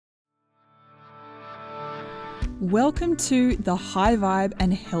Welcome to the High Vibe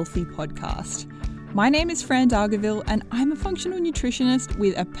and Healthy podcast. My name is Fran Dargaville and I'm a functional nutritionist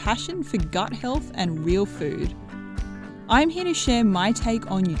with a passion for gut health and real food. I'm here to share my take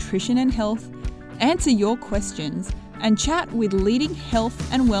on nutrition and health, answer your questions, and chat with leading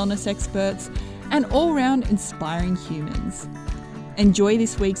health and wellness experts and all-round inspiring humans. Enjoy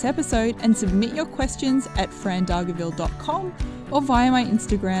this week's episode and submit your questions at frandargaville.com or via my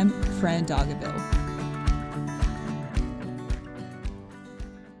Instagram, frandargaville.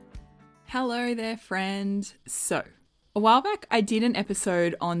 Hello there, friend. So, a while back I did an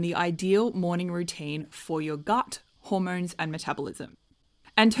episode on the ideal morning routine for your gut, hormones, and metabolism.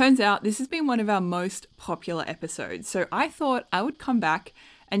 And turns out this has been one of our most popular episodes. So I thought I would come back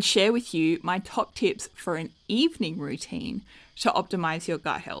and share with you my top tips for an evening routine to optimize your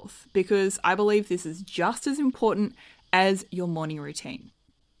gut health, because I believe this is just as important as your morning routine.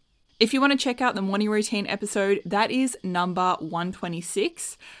 If you want to check out the morning routine episode, that is number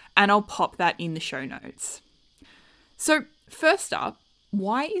 126, and I'll pop that in the show notes. So first up,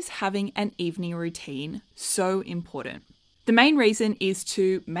 why is having an evening routine so important? The main reason is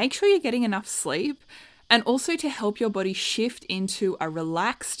to make sure you're getting enough sleep and also to help your body shift into a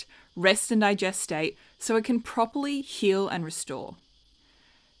relaxed, rest and digest state so it can properly heal and restore.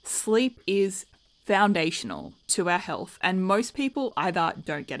 Sleep is foundational to our health, and most people either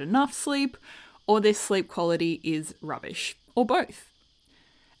don't get enough sleep or their sleep quality is rubbish, or both.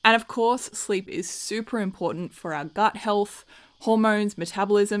 And of course, sleep is super important for our gut health, hormones,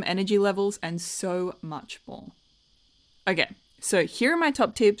 metabolism, energy levels, and so much more. Okay, so here are my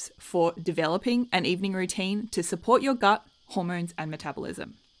top tips for developing an evening routine to support your gut, hormones, and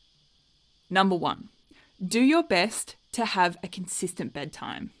metabolism. Number 1, do your best to have a consistent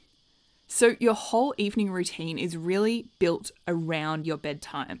bedtime. So your whole evening routine is really built around your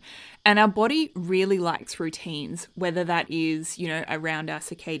bedtime. And our body really likes routines, whether that is, around our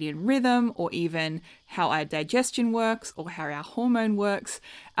circadian rhythm or even how our digestion works or how our hormone works.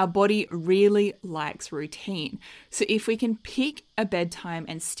 Our body really likes routine. So if we can pick a bedtime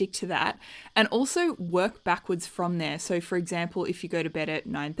and stick to that and also work backwards from there. So for example, if you go to bed at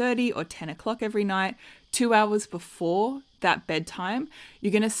 9:30 or 10 o'clock every night, 2 hours before that bedtime,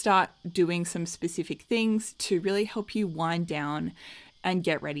 you're going to start doing some specific things to really help you wind down and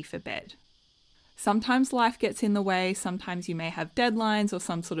get ready for bed. Sometimes life gets in the way, sometimes you may have deadlines or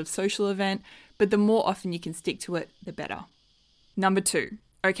some sort of social event, but the more often you can stick to it, the better. Number 2.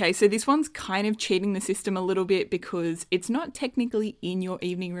 Okay, so this one's kind of cheating the system a little bit because it's not technically in your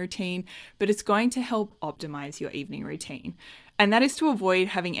evening routine, but it's going to help optimize your evening routine. And that is to avoid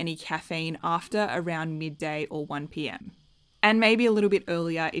having any caffeine after around midday or 1 p.m. And maybe a little bit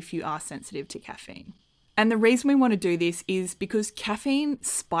earlier if you are sensitive to caffeine. And the reason we want to do this is because caffeine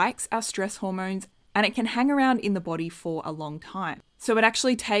spikes our stress hormones and it can hang around in the body for a long time. So it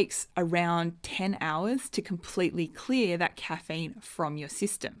actually takes around 10 hours to completely clear that caffeine from your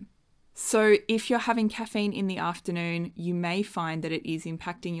system. So if you're having caffeine in the afternoon, you may find that it is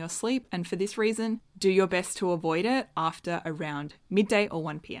impacting your sleep. And for this reason, do your best to avoid it after around midday or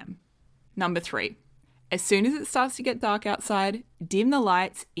 1 p.m. Number 3. As soon as it starts to get dark outside, dim the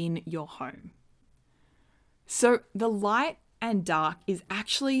lights in your home. So the light and dark is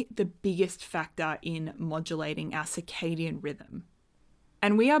actually the biggest factor in modulating our circadian rhythm.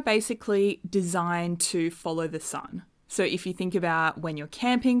 And we are basically designed to follow the sun. So if you think about when you're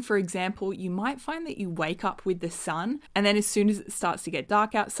camping, for example, you might find that you wake up with the sun, and then as soon as it starts to get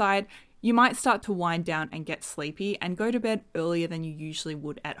dark outside, you might start to wind down and get sleepy and go to bed earlier than you usually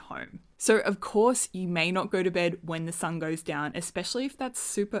would at home. So of course, you may not go to bed when the sun goes down, especially if that's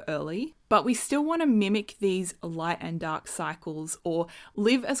super early, but we still want to mimic these light and dark cycles or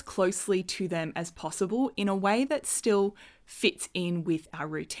live as closely to them as possible in a way that still fits in with our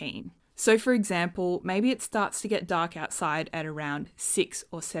routine. So for example, maybe it starts to get dark outside at around 6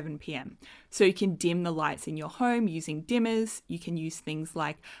 or 7 p.m. So you can dim the lights in your home using dimmers. You can use things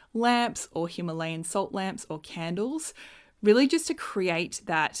like lamps or Himalayan salt lamps or candles, really just to create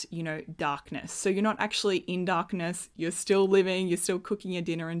that, darkness. So you're not actually in darkness, you're still living, you're still cooking your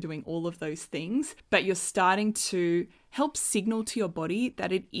dinner and doing all of those things, but you're starting to help signal to your body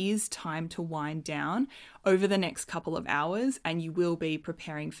that it is time to wind down over the next couple of hours and you will be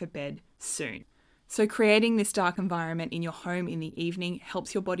preparing for bed soon. So creating this dark environment in your home in the evening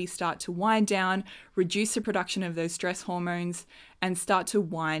helps your body start to wind down, reduce the production of those stress hormones, and start to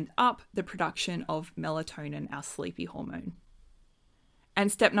wind up the production of melatonin, our sleepy hormone.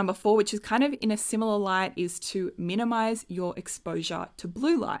 And step number 4, which is kind of in a similar light, is to minimize your exposure to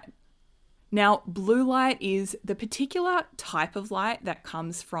blue light. Now, blue light is the particular type of light that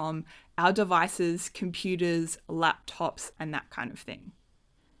comes from our devices, computers, laptops, and that kind of thing.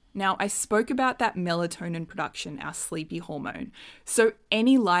 Now, I spoke about that melatonin production, our sleepy hormone. So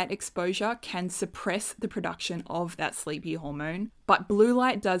any light exposure can suppress the production of that sleepy hormone, but blue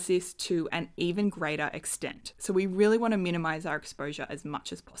light does this to an even greater extent. So we really want to minimize our exposure as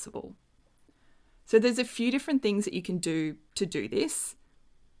much as possible. So there's a few different things that you can do to do this.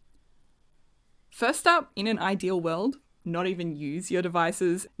 First up, in an ideal world, not even use your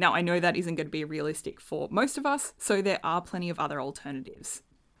devices. Now, I know that isn't going to be realistic for most of us, so there are plenty of other alternatives.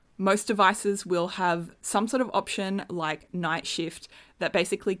 Most devices will have some sort of option like night shift that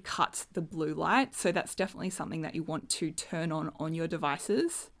basically cuts the blue light. So that's definitely something that you want to turn on your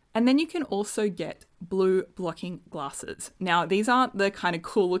devices. And then you can also get blue blocking glasses. Now, these aren't the kind of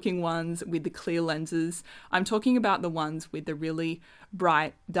cool looking ones with the clear lenses. I'm talking about the ones with the really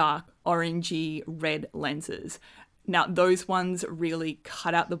bright, dark, orangey, red lenses. Now, those ones really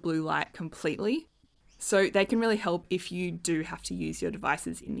cut out the blue light completely. So they can really help if you do have to use your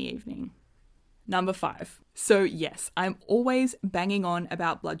devices in the evening. Number 5. So yes, I'm always banging on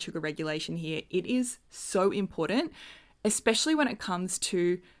about blood sugar regulation here. It is so important, especially when it comes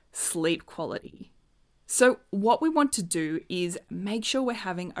to sleep quality. So what we want to do is make sure we're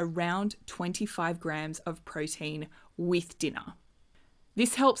having around 25 grams of protein with dinner.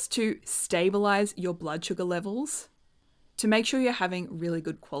 This helps to stabilize your blood sugar levels to make sure you're having really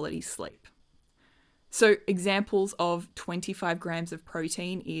good quality sleep. So examples of 25 grams of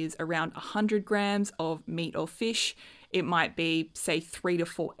protein is around 100 grams of meat or fish. It might be, say, 3 to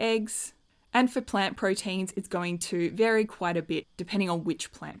 4 eggs. And for plant proteins, it's going to vary quite a bit depending on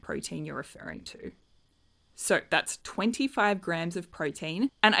which plant protein you're referring to. So that's 25 grams of protein.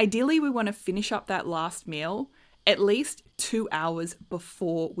 And ideally, we want to finish up that last meal at least 2 hours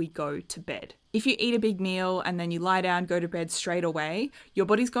before we go to bed. If you eat a big meal and then you lie down, go to bed straight away, your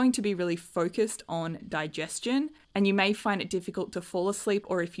body's going to be really focused on digestion and you may find it difficult to fall asleep,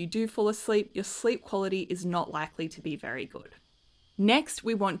 or if you do fall asleep, your sleep quality is not likely to be very good. Next,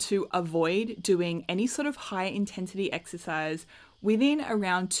 we want to avoid doing any sort of high intensity exercise within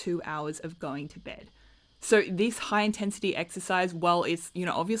around 2 hours of going to bed. So this high intensity exercise, while it's,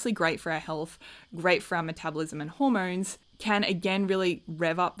 obviously great for our health, great for our metabolism and hormones, can again really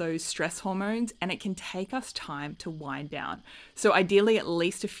rev up those stress hormones and it can take us time to wind down. So ideally at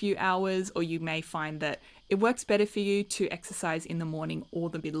least a few hours, or you may find that it works better for you to exercise in the morning or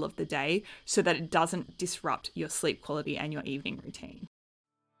the middle of the day so that it doesn't disrupt your sleep quality and your evening routine.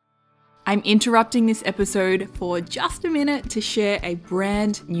 I'm interrupting this episode for just a minute to share a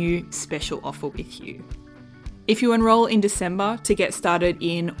brand new special offer with you. If you enroll in December to get started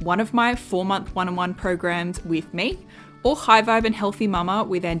in one of my 4-month one-on-one programs with me, or High Vibe and Healthy Mama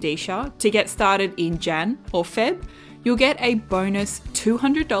with Andisha to get started in Jan or Feb, you'll get a bonus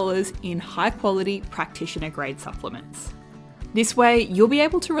 $200 in high-quality practitioner-grade supplements. This way, you'll be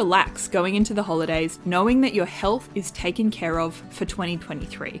able to relax going into the holidays knowing that your health is taken care of for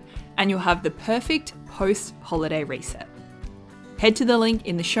 2023, and you'll have the perfect post-holiday reset. Head to the link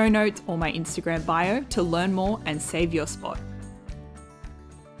in the show notes or my Instagram bio to learn more and save your spot.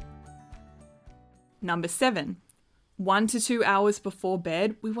 Number 7. 1 to 2 hours before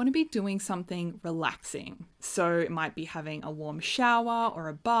bed, we want to be doing something relaxing. So it might be having a warm shower or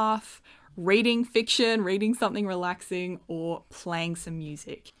a bath, reading fiction, reading something relaxing, or playing some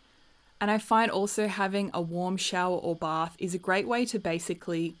music. And I find also having a warm shower or bath is a great way to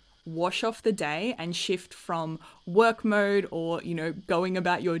basically wash off the day and shift from work mode or, going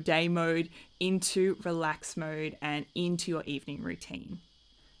about your day mode into relax mode and into your evening routine.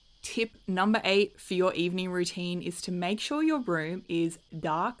 Tip number 8 for your evening routine is to make sure your room is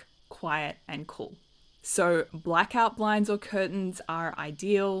dark, quiet, and cool. So blackout blinds or curtains are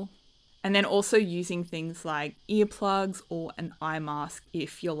ideal. And then also using things like earplugs or an eye mask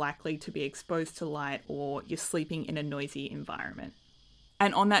if you're likely to be exposed to light or you're sleeping in a noisy environment.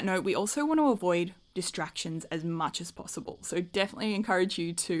 And on that note, we also want to avoid distractions as much as possible. So definitely encourage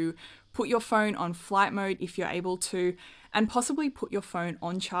you to put your phone on flight mode if you're able to, and possibly put your phone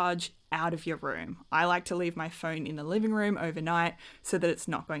on charge out of your room. I like to leave my phone in the living room overnight so that it's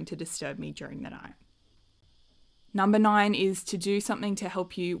not going to disturb me during the night. Number 9 is to do something to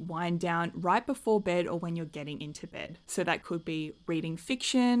help you wind down right before bed or when you're getting into bed. So that could be reading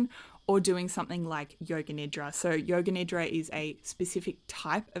fiction or doing something like Yoga Nidra. So Yoga Nidra is a specific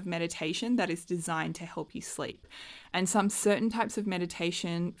type of meditation that is designed to help you sleep. And some certain types of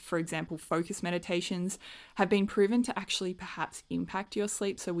meditation, for example, focus meditations, have been proven to actually perhaps impact your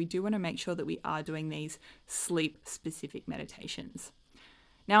sleep. So we do want to make sure that we are doing these sleep-specific meditations.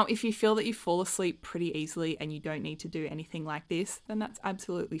 Now, if you feel that you fall asleep pretty easily and you don't need to do anything like this, then that's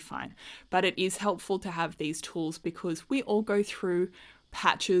absolutely fine. But it is helpful to have these tools because we all go through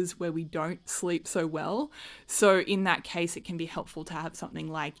patches where we don't sleep so well. So in that case, it can be helpful to have something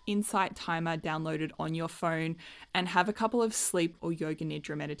like Insight Timer downloaded on your phone and have a couple of sleep or yoga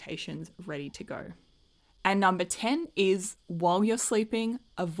nidra meditations ready to go. And number 10 is, while you're sleeping,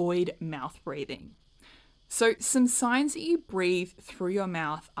 avoid mouth breathing. So some signs that you breathe through your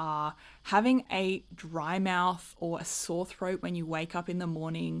mouth are having a dry mouth or a sore throat when you wake up in the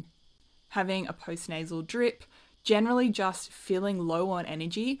morning, having a postnasal drip, generally just feeling low on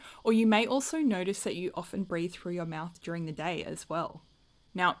energy, or you may also notice that you often breathe through your mouth during the day as well.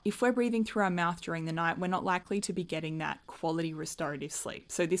 Now, if we're breathing through our mouth during the night, we're not likely to be getting that quality restorative sleep.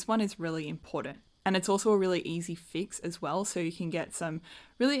 So this one is really important. And it's also a really easy fix as well. So you can get some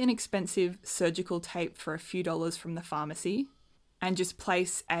really inexpensive surgical tape for a few dollars from the pharmacy and just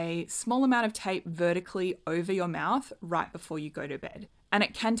place a small amount of tape vertically over your mouth right before you go to bed. And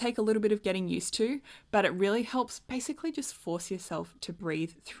it can take a little bit of getting used to, but it really helps basically just force yourself to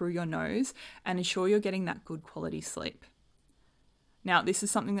breathe through your nose and ensure you're getting that good quality sleep. Now, this is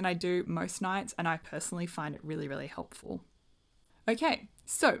something that I do most nights and I personally find it really, really helpful. Okay,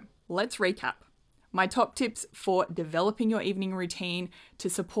 so let's recap. My top tips for developing your evening routine to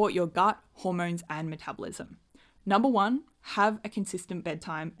support your gut, hormones, and metabolism. Number 1, have a consistent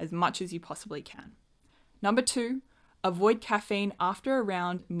bedtime as much as you possibly can. Number 2, avoid caffeine after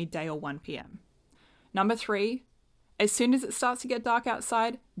around midday or 1 p.m. Number 3, as soon as it starts to get dark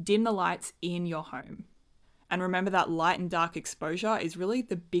outside, dim the lights in your home. And remember that light and dark exposure is really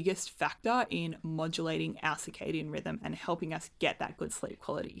the biggest factor in modulating our circadian rhythm and helping us get that good sleep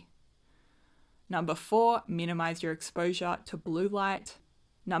quality. Number 4, minimize your exposure to blue light.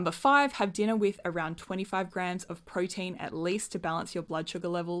 Number 5, have dinner with around 25 grams of protein at least to balance your blood sugar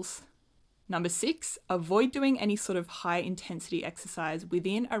levels. Number 6, avoid doing any sort of high intensity exercise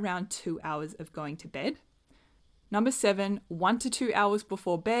within around 2 hours of going to bed. Number 7, 1 to 2 hours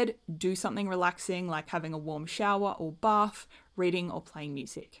before bed, do something relaxing like having a warm shower or bath, reading or playing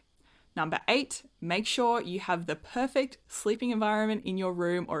music. Number 8, make sure you have the perfect sleeping environment in your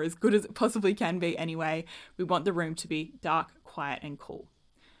room, or as good as it possibly can be anyway. We want the room to be dark, quiet, and cool.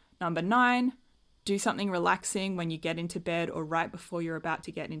 Number 9, do something relaxing when you get into bed or right before you're about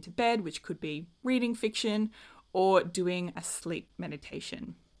to get into bed, which could be reading fiction or doing a sleep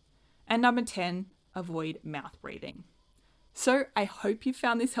meditation. And number 10, avoid mouth breathing. So I hope you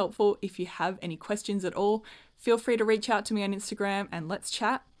found this helpful. If you have any questions at all, feel free to reach out to me on Instagram and let's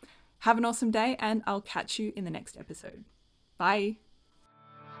chat. Have an awesome day, and I'll catch you in the next episode. Bye.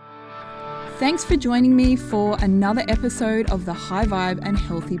 Thanks for joining me for another episode of the High Vibe and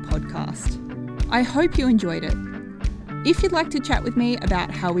Healthy podcast. I hope you enjoyed it. If you'd like to chat with me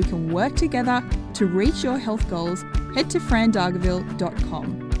about how we can work together to reach your health goals, head to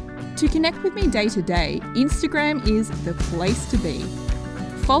frandargaville.com. To connect with me day to day, Instagram is the place to be.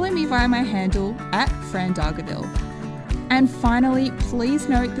 Follow me via my handle @frandargaville. And finally, please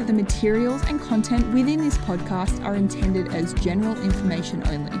note that the materials and content within this podcast are intended as general information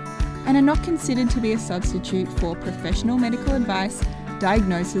only and are not considered to be a substitute for professional medical advice,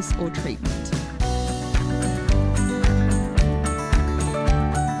 diagnosis, or treatment.